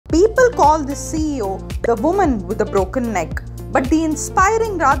People call this CEO the woman with a broken neck. But the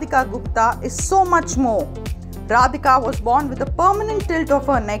inspiring Radhika Gupta is so much more. Radhika was born with a permanent tilt of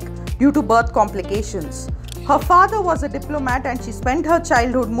her neck due to birth complications. Her father was a diplomat and she spent her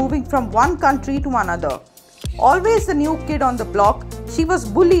childhood moving from one country to another. Always the new kid on the block, she was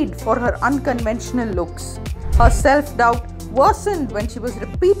bullied for her unconventional looks. Her self-doubt worsened when she was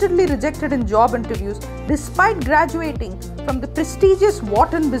repeatedly rejected in job interviews despite graduating from the prestigious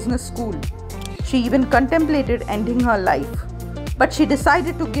Wharton Business School. She even contemplated ending her life. But she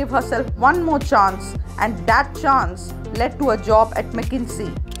decided to give herself one more chance, and that chance led to a job at McKinsey.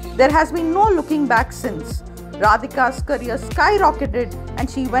 There has been no looking back since. Radhika's career skyrocketed and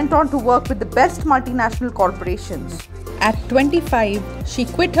she went on to work with the best multinational corporations. At 25, she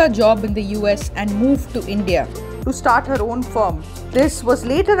quit her job in the US and moved to India to start her own firm. This was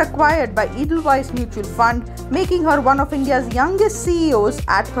later acquired by Edelweiss Mutual Fund, making her one of India's youngest CEOs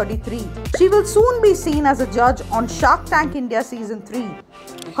at 33. She will soon be seen as a judge on Shark Tank India Season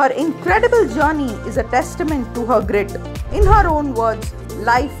 3. Her incredible journey is a testament to her grit. In her own words,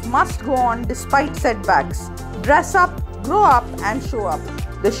 life must go on despite setbacks. Dress up, grow up and show up.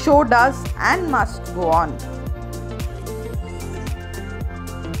 The show does and must go on.